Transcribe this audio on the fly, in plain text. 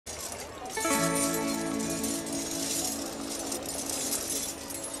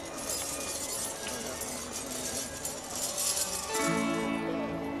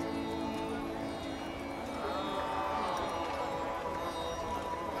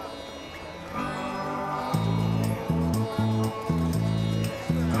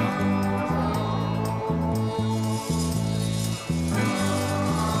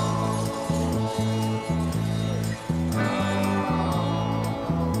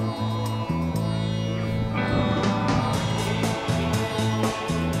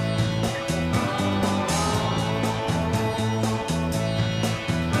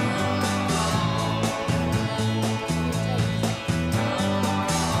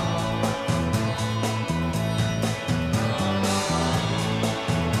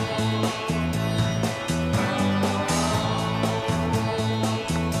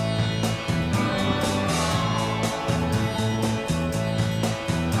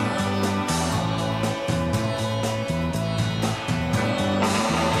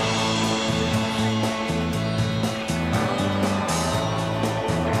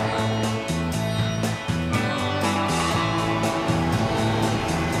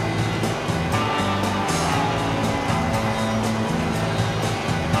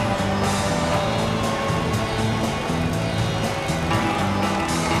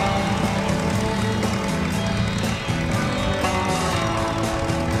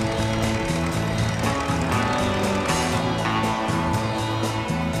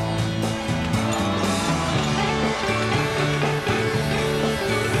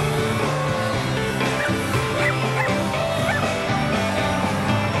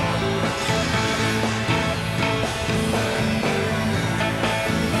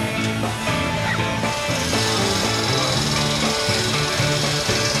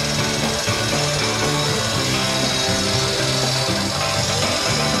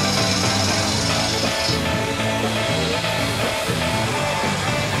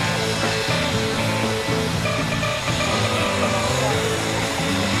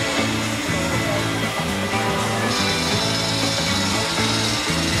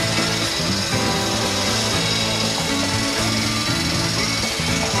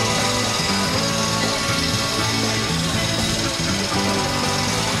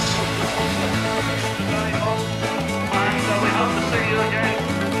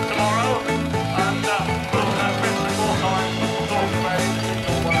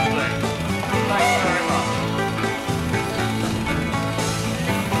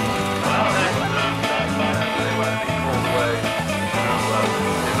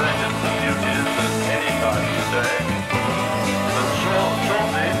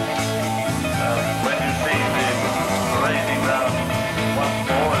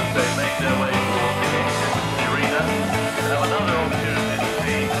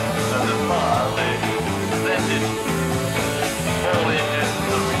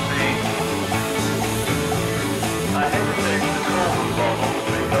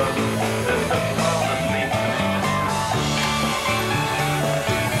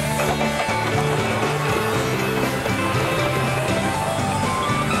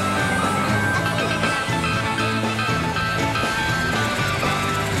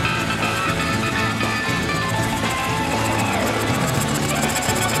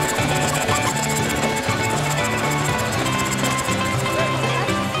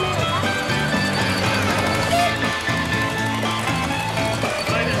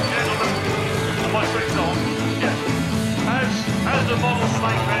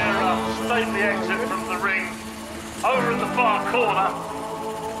stately exit from the ring, over in the far corner,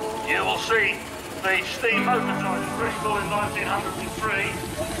 you will see the steam motor joint Bristol in 1903.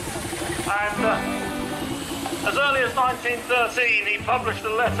 And as early as 1913, he published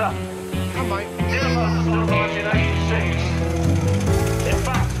a letter in a motorcycle in 1986. In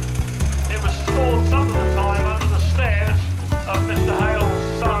fact, it was stored some of the time under the stairs of Mr.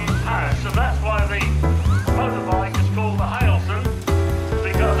 Hale's son's house, and that's why the motorbike is called the Haleson,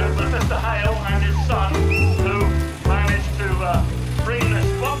 because it was Mr. Hale and his son who managed to bring this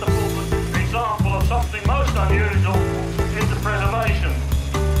wonderful example of something most unusual into preservation.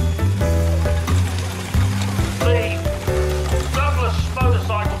 The Douglas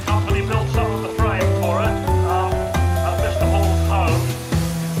Motorcycle Company built some of the frame for it at Mr. Hall's home,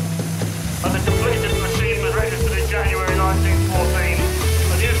 and the completed machine was registered in January 1914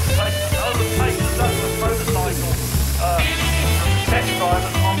 and used to overtake the Douglas Motorcycle test drive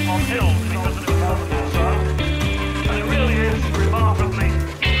on hills because of its motor so. And it really is remarkably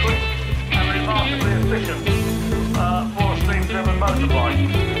quick and remarkably efficient for a steam-driven motorbike.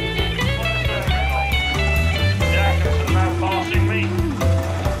 The Atkinson now passing me.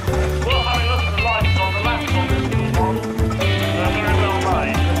 Well, having looked at the lights on the lamps on this little model, they're very well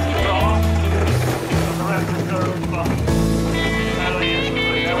made. It's brass, and the rest is how they used to be.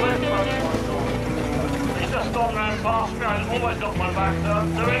 Now, where's the motorbike gone? He's just gone round past me. I've always got my back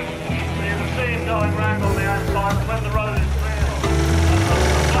turned to him. So you can see him going round on the outside, and when the road is clear, the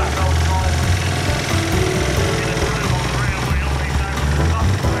black old drive in a groove on the rear wheel, he's actually up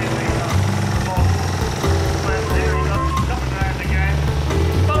between the models. When here he goes, coming round again.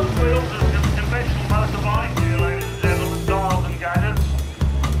 Both wheels are a conventional motorbike, here, ladies and gentlemen, dials and gadgets,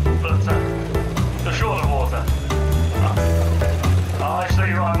 but they're short of water. I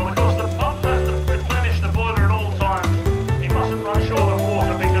see, right. Well, of course, the pump has to replenish the boiler at all times. He mustn't run short of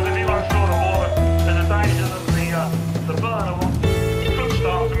water, because if he runs short of water, there's a danger that the burner could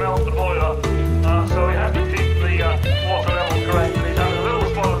start to melt the boiler. So he has to keep the water level correct, and he's having a little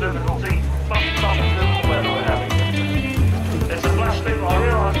spot of difficulty, but something to do with the weather we're having. It's a plastic, I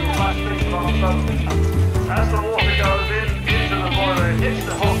realise it's a plastic, but also as the water goes into the boiler, it hits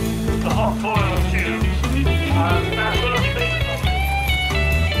the hot boiler tubes, and that's what it's been.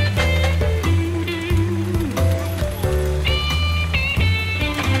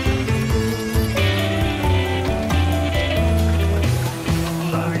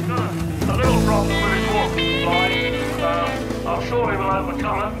 I'm sure he will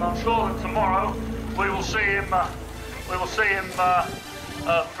overcome it, and I'm sure that tomorrow we will see him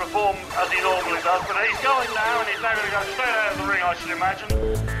perform as he normally does. But he's going now, and he's now going to go straight out of the ring, I should imagine.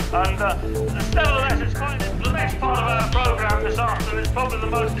 And nevertheless, it's quite the next part of our programme this afternoon. It's probably the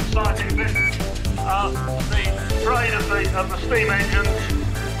most exciting bit. The trade of the steam engines,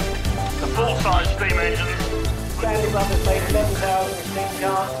 the full-size steam engines. Standing up has made 11,000 steam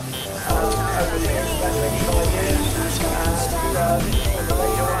cars over the next 5 years.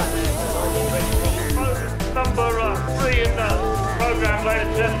 Number 3 in the programme, ladies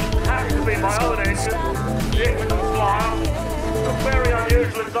and gentlemen, happens to be my own engine, the Ixton Flyer. A very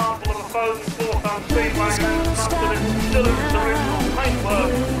unusual example of a Foden 4-ton steam wagon, that's still in its original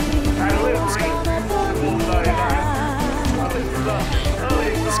paintwork and livery before the day of that. This is an early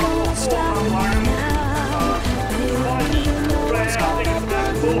example of 4-ton wagon. Quite rare, I think it's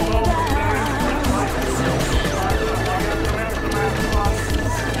about 4 dollars.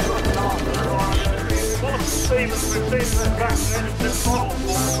 Stevens, we've seen that back in this model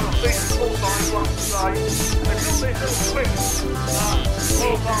form, but I've seen full-time ones today. They've got these little quick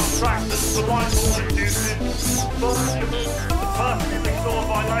full-time tractors for rifle producing, perfectly stored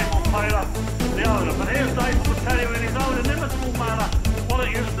by Nathan Taylor, the owner. But here's Nathan to tell you in his own inimitable manner what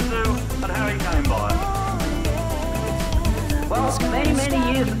it used to do and how he came by it. Well, many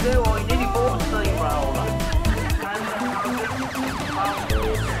years ago, I nearly bought a steamroller.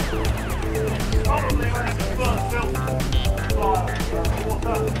 Probably when it was first built by water,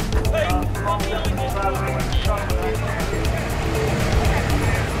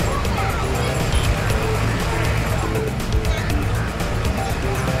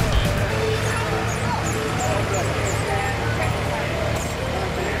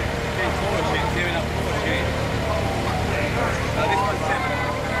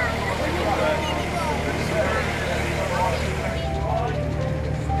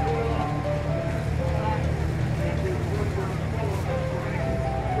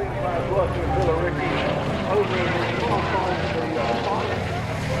 working in Billericay over in